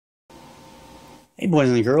Hey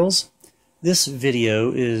boys and girls, this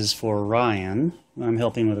video is for Ryan. I'm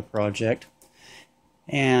helping with a project,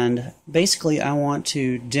 and basically I want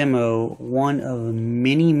to demo one of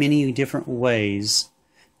many different ways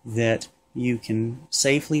that you can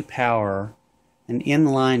safely power an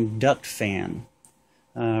inline duct fan.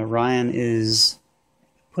 Ryan is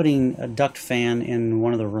putting a duct fan in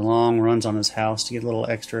one of the long runs on his house to get a little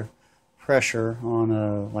extra pressure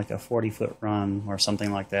on like a 40-foot run or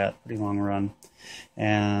something like that, pretty long run.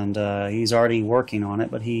 And he's already working on it,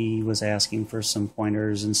 but he was asking for some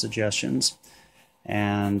pointers and suggestions,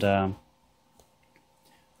 and I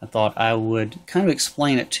thought I would kind of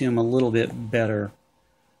explain it to him a little bit better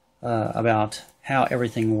about how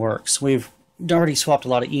everything works. We've already swapped a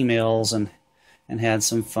lot of emails and had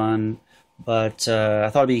some fun, but I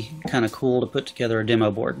thought it'd be kind of cool to put together a demo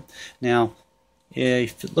board. Now,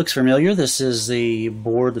 if it looks familiar, this is the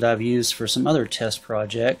board that I've used for some other test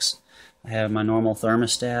projects. I have my normal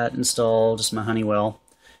thermostat installed, just my Honeywell,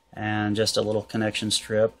 and just a little connection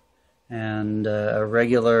strip, and a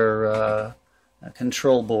regular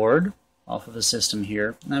control board off of the system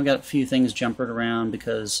here. And I've got a few things jumpered around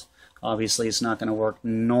because obviously it's not going to work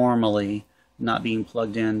normally, not being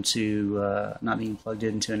plugged into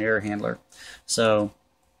an air handler. So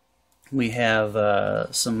we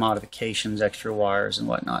have some modifications, extra wires and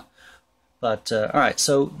whatnot. But alright,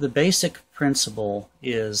 so the basic principle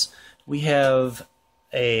is we have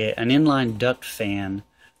an inline duct fan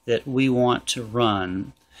that we want to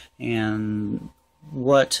run, and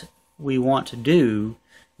what we want to do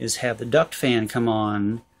is have the duct fan come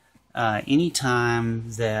on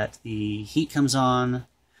anytime that the heat comes on,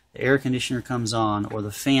 the air conditioner comes on, or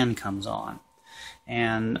the fan comes on.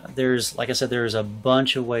 And there's, like I said, there's a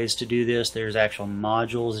bunch of ways to do this. There's actual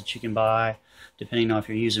modules that you can buy, depending on if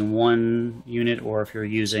you're using one unit or if you're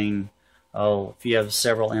using, if you have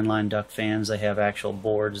several inline duct fans, they have actual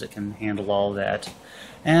boards that can handle all of that.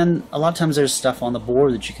 And a lot of times there's stuff on the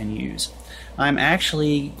board that you can use. I'm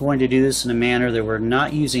actually going to do this in a manner that we're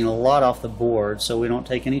not using a lot off the board, so we don't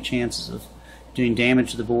take any chances of doing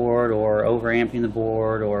damage to the board or overamping the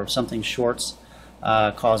board, or if something shorts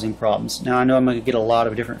causing problems. Now I know I'm going to get a lot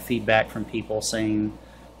of different feedback from people saying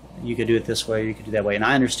you could do it this way, you could do that way, and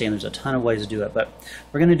I understand there's a ton of ways to do it, but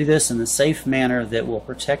we're going to do this in a safe manner that will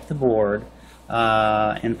protect the board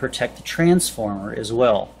and protect the transformer as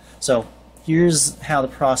well. So here's how the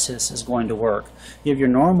process is going to work. You have your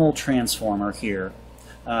normal transformer here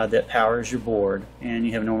that powers your board, and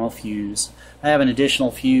you have a normal fuse. I have an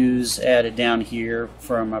additional fuse added down here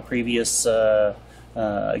from a previous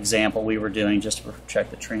example we were doing just to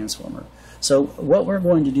protect the transformer. So what we're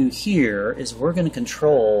going to do here is we're going to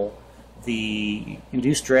control the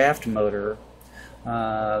induced draft motor,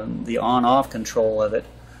 the on-off control of it,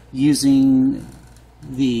 using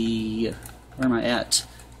the, where am I at?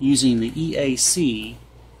 Using the EAC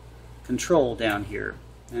control down here.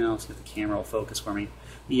 Now let's get the camera will focus for me.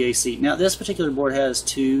 EAC. Now this particular board has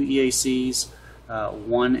two EACs,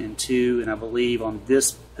 1 and 2, and I believe on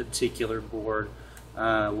this particular board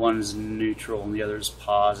one's neutral and the other's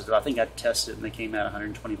positive. I think I tested it and they came out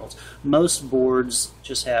 120 volts. Most boards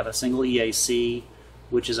just have a single EAC,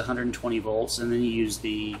 which is 120 volts, and then you use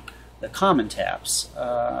the common taps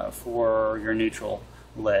for your neutral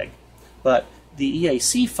leg. But the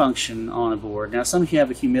EAC function on a board, now some of you have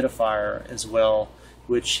a humidifier as well,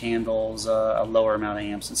 which handles a lower amount of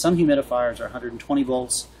amps, and some humidifiers are 120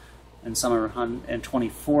 volts and some are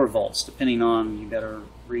 124 volts, depending on, you better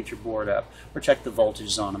read your board up or check the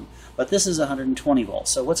voltages on them. But this is 120 volts.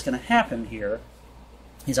 So what's going to happen here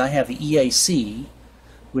is I have the EAC,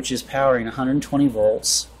 which is powering 120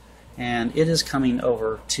 volts, and it is coming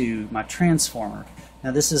over to my transformer. Now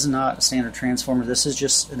this is not a standard transformer, this is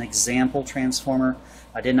just an example transformer.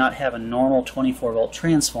 I did not have a normal 24 volt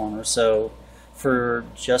transformer, so for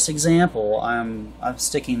just example, I'm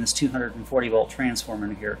sticking this 240 volt transformer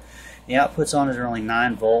in here. The outputs on it are only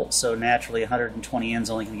 9 volts, so naturally 120 in is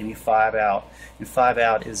only going to give me 5 out, and 5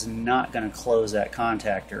 out is not going to close that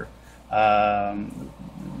contactor, and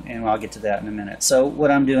I'll get to that in a minute. So what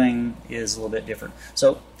I'm doing is a little bit different.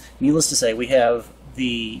 So needless to say, we have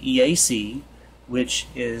the EAC, which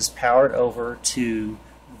is powered over to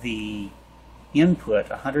the input,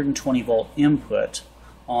 120 volt input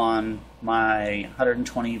on my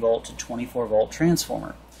 120 volt to 24 volt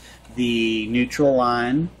transformer. The neutral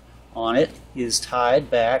line on it is tied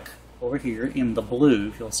back over here in the blue.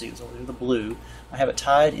 If you'll see, it's over here, the blue. I have it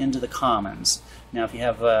tied into the commons. Now if you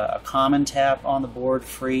have a common tap on the board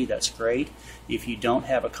free, that's great. If you don't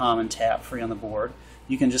have a common tap free on the board,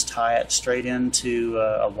 you can just tie it straight into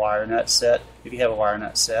a wire nut set, if you have a wire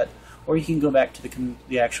nut set, or you can go back to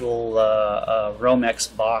the actual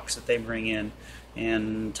Romex box that they bring in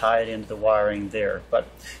and tie it into the wiring there. But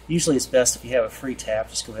usually it's best if you have a free tap,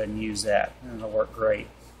 just go ahead and use that, and it'll work great.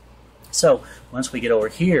 So once we get over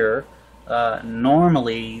here,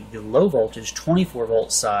 normally the low voltage 24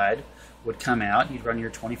 volt side would come out. You'd run your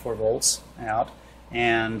 24 volts out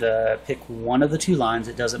and pick one of the two lines.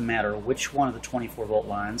 It doesn't matter which one of the 24 volt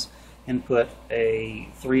lines, and put a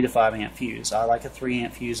 3 to 5 amp fuse. I like a 3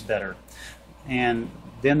 amp fuse better. And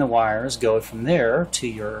then the wires go from there to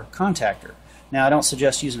your contactor. Now, I don't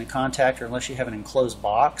suggest using a contactor unless you have an enclosed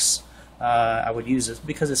box. I would use it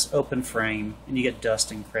because it's open frame and you get dust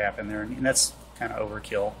and crap in there, and that's kind of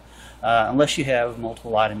overkill. Unless you have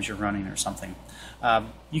multiple items you're running or something.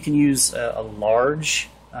 You can use a large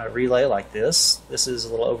relay like this. This is a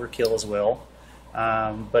little overkill as well,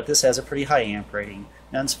 but this has a pretty high amp rating.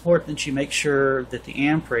 Now, it's important that you make sure that the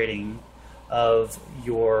amp rating of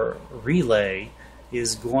your relay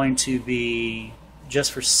is going to be,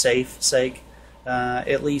 just for safe sake,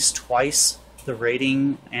 at least twice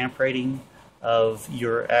the amp rating of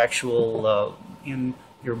your actual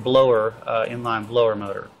your blower, inline blower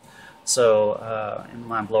motor. So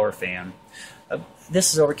inline blower fan.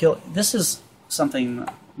 This is overkill. This is something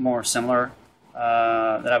more similar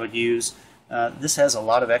that I would use. This has a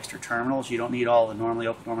lot of extra terminals. You don't need all the normally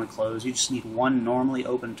open, normally closed. You just need one normally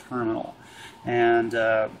open terminal. And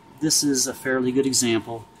this is a fairly good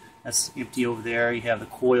example. That's empty over there. You have the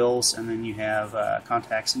coils, and then you have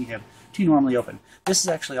contacts, and you have two normally open. This is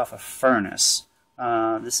actually off a furnace.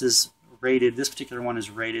 This is rated. This particular one is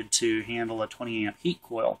rated to handle a 20 amp heat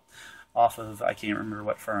coil off of, I can't remember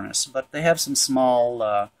what furnace, but they have some small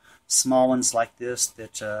ones like this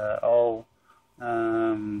that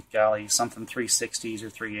golly, something 360s or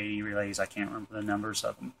 380 relays. I can't remember the numbers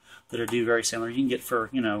of them that do very similar. You can get for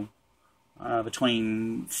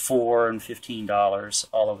between $4 and $15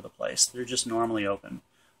 all over the place. They're just normally open,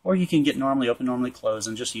 or you can get normally open, normally closed,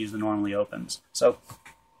 and just use the normally opens. So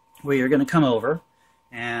we are going to come over,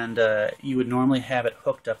 and you would normally have it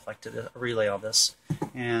hooked up like to the relay on this,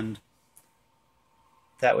 and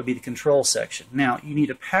that would be the control section. Now, you need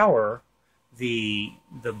to power the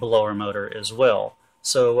blower motor as well.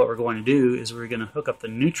 So what we're going to do is we're going to hook up the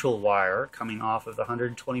neutral wire coming off of the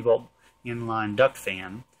 120 volt inline duct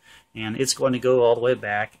fan, and it's going to go all the way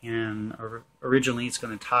back, and originally it's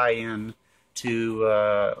going to tie in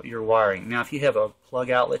to your wiring. Now, if you have a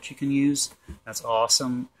plug outlet you can use, that's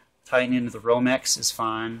awesome. Tying into the Romex is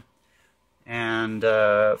fine. And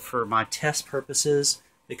for my test purposes,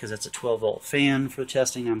 because it's a 12 volt fan for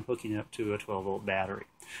testing, I'm hooking it up to a 12 volt battery.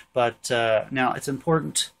 But now it's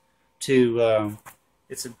important to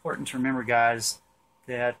remember, guys,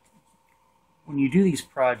 that when you do these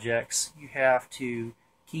projects, you have to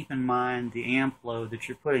keep in mind the amp load that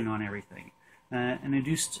you're putting on everything. A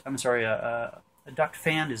duct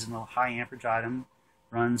fan is a high amperage item,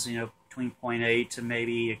 runs between 0.8 to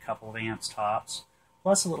maybe a couple of amps tops,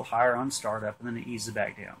 plus a little higher on startup, and then it eases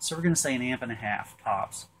back down. So we're going to say 1.5 amps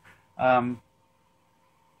tops.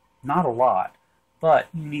 Not a lot, but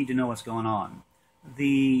you need to know what's going on.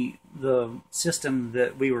 The system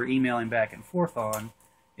that we were emailing back and forth on,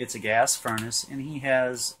 it's a gas furnace, and he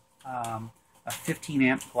has a 15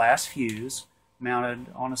 amp glass fuse mounted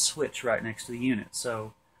on a switch right next to the unit.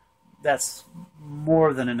 So that's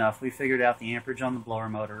more than enough. We figured out the amperage on the blower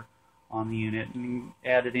motor on the unit and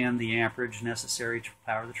added in the amperage necessary to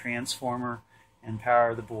power the transformer and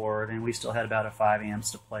power the board, and we still had about a 5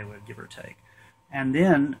 amps to play with, give or take. And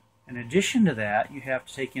then, in addition to that, you have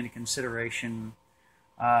to take into consideration,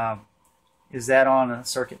 is that on a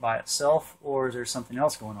circuit by itself, or is there something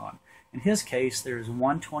else going on? In his case, there's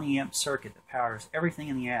one 20 amp circuit that powers everything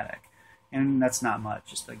in the attic, and that's not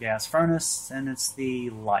much. It's the gas furnace, and it's the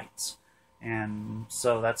lights, and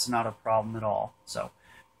so that's not a problem at all. So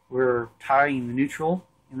we're tying the neutral.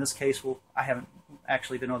 In this case, I haven't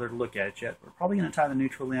actually been able to look at it yet. We're probably going to tie the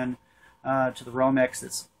neutral in to the Romex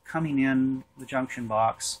that's coming in the junction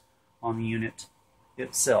box on the unit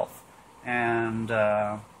itself. And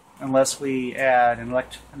unless we add an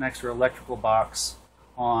extra electrical box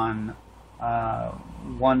on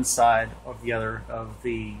one side or the other of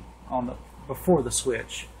before the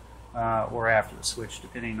switch or after the switch,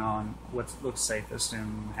 depending on what looks safest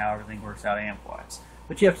and how everything works out amp-wise.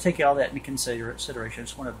 But you have to take all that into consideration. I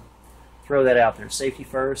just want to throw that out there. Safety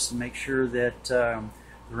first, and make sure that the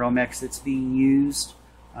Romex that's being used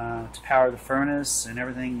to power the furnace and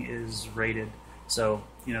everything is rated. So,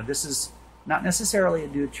 this is not necessarily a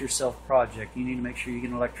do-it-yourself project. You need to make sure you get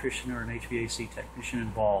an electrician or an HVAC technician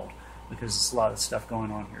involved, because there's a lot of stuff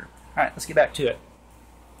going on here. All right, let's get back to it.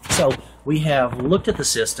 So we have looked at the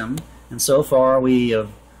system, And so far we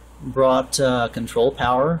have brought control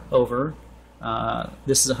power over.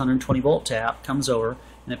 This is a 120 volt tap, comes over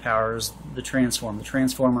and it powers the transformer. The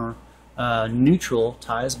transformer neutral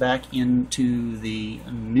ties back into the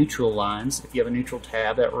neutral lines. If you have a neutral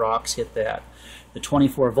tab, that rocks, hit that. The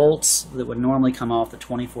 24 volts that would normally come off the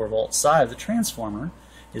 24 volt side of the transformer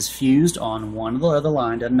is fused on one or the other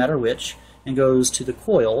line, doesn't matter which, and goes to the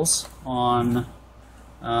coils on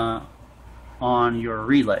your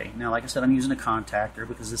relay. Now, like I said, I'm using a contactor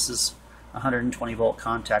because this is a 120 volt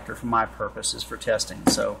contactor for my purposes for testing,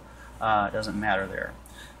 so it doesn't matter there.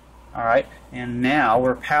 Alright, and now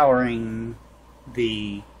we're powering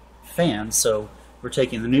the fan, so we're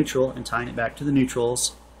taking the neutral and tying it back to the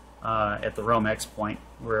neutrals at the Romex point,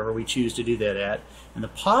 wherever we choose to do that at. And the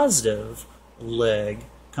positive leg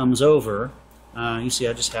comes over. You see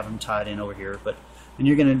I just have them tied in over here, and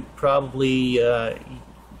you're going to probably,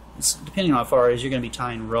 depending on how far it is, you're going to be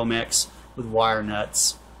tying Romex with wire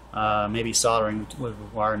nuts, maybe soldering with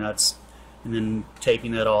wire nuts, and then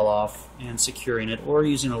taping it all off and securing it, or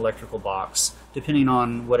using an electrical box, depending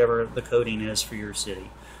on whatever the coding is for your city.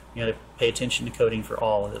 You got to pay attention to coding for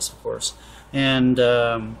all of this, of course. And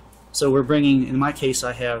so we're bringing, in my case,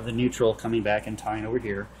 I have the neutral coming back and tying over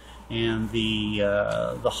here, and the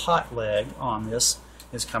hot leg on this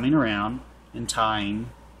is coming around and tying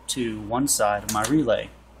to one side of my relay,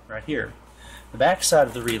 right here. The back side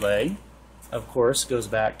of the relay, of course, goes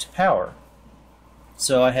back to power.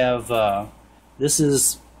 So I have, this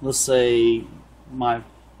is, let's say, my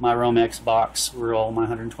Romex box where all my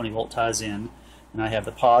 120 volt ties in, and I have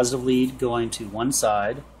the positive lead going to one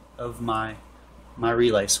side of my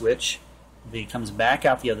relay switch. It comes back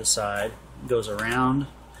out the other side, goes around,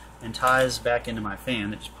 and ties back into my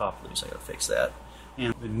fan. It just popped loose, I gotta fix that.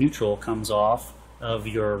 And the neutral comes off of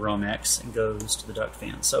your Romex and goes to the duct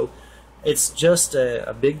fan. So it's just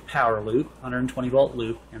a big power loop, 120 volt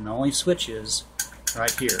loop, and the only switch is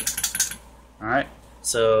right here. Alright,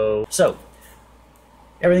 so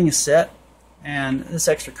everything is set, and this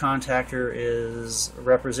extra contactor is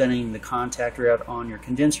representing the contactor out on your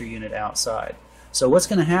condenser unit outside. So what's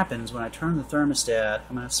going to happen is when I turn the thermostat,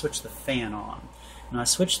 I'm going to switch the fan on. When I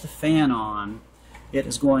switch the fan on, it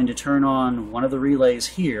is going to turn on one of the relays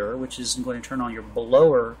here, which is going to turn on your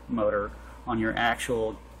blower motor on your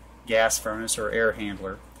actual gas furnace or air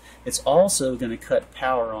handler. It's also going to cut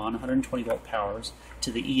power on, 120 volt powers,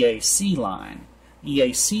 to the EAC line.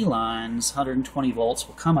 EAC lines, 120 volts,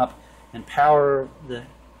 will come up and power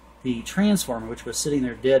the transformer, which was sitting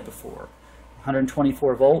there dead before.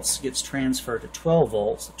 124 volts gets transferred to 12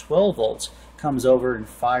 volts. The 12 volts comes over and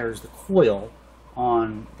fires the coil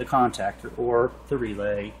on the contactor or the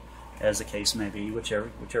relay, as the case may be,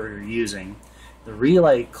 whichever you're using. The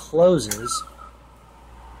relay closes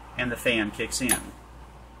and the fan kicks in.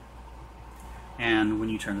 And when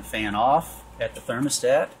you turn the fan off at the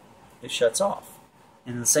thermostat, it shuts off.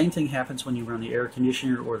 And the same thing happens when you run the air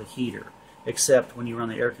conditioner or the heater, except when you run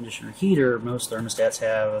the air conditioner or heater, most thermostats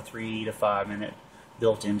have a 3 to 5 minute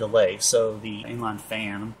built-in delay. So the inline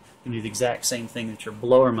fan can do the exact same thing that your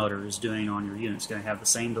blower motor is doing on your unit. It's going to have the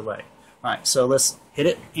same delay. Alright, so let's hit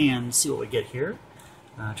it and see what we get here.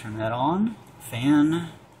 Turn that on, fan,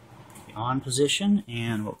 the on position,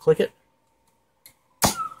 and we'll click it.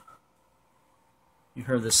 You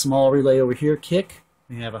heard the small relay over here kick.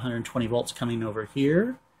 We have 120 volts coming over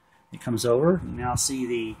here. It comes over. You now see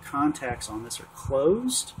the contacts on this are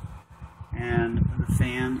closed, and the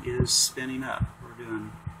fan is spinning up. We're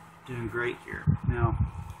doing great here. Now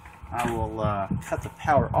I will cut the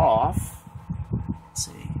power off. Let's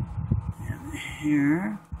see, and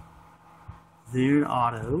here, there,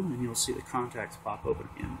 auto, and you'll see the contacts pop open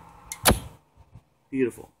again.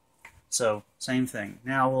 Beautiful. So same thing.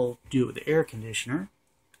 Now we'll do it with the air conditioner.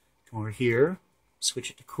 Come over here, switch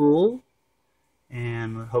it to cool,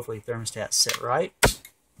 and hopefully the thermostat's set right.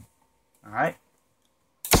 Alright.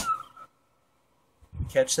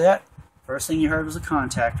 Catch that? First thing you heard was the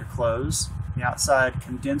contactor close. The outside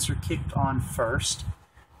condenser kicked on first,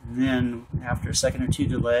 and then after a second or two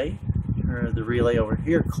delay, you heard the relay over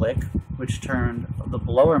here click, which turned the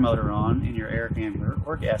blower motor on in your air handler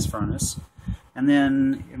or gas furnace, and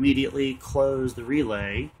then immediately closed the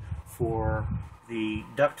relay for the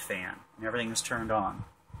duct fan, and everything is turned on.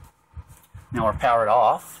 Now we're powered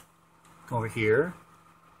off. Go over here,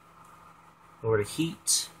 over to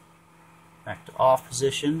heat, back to off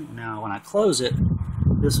position. Now when I close it,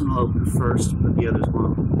 this one will open first, but the others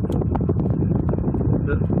won't.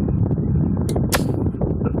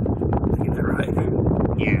 Get that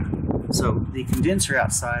right. Yeah. So the condenser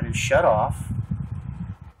outside is shut off,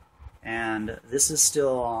 and this is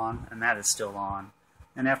still on, and that is still on.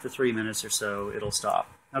 and after 3 minutes or so, it'll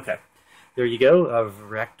stop. Okay, there you go. I've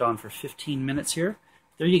racked on for 15 minutes here.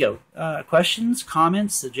 There you go. Questions,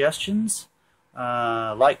 comments, suggestions,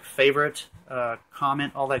 like, favorite,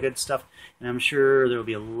 comment, all that good stuff. And I'm sure there will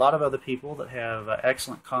be a lot of other people that have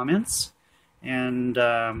excellent comments. And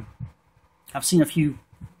I've seen a few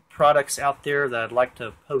products out there that I'd like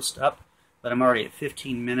to post up, but I'm already at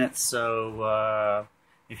 15 minutes, so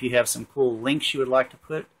if you have some cool links you would like to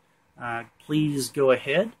put, please go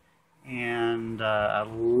ahead, and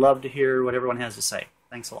I'd love to hear what everyone has to say.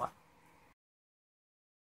 Thanks a lot.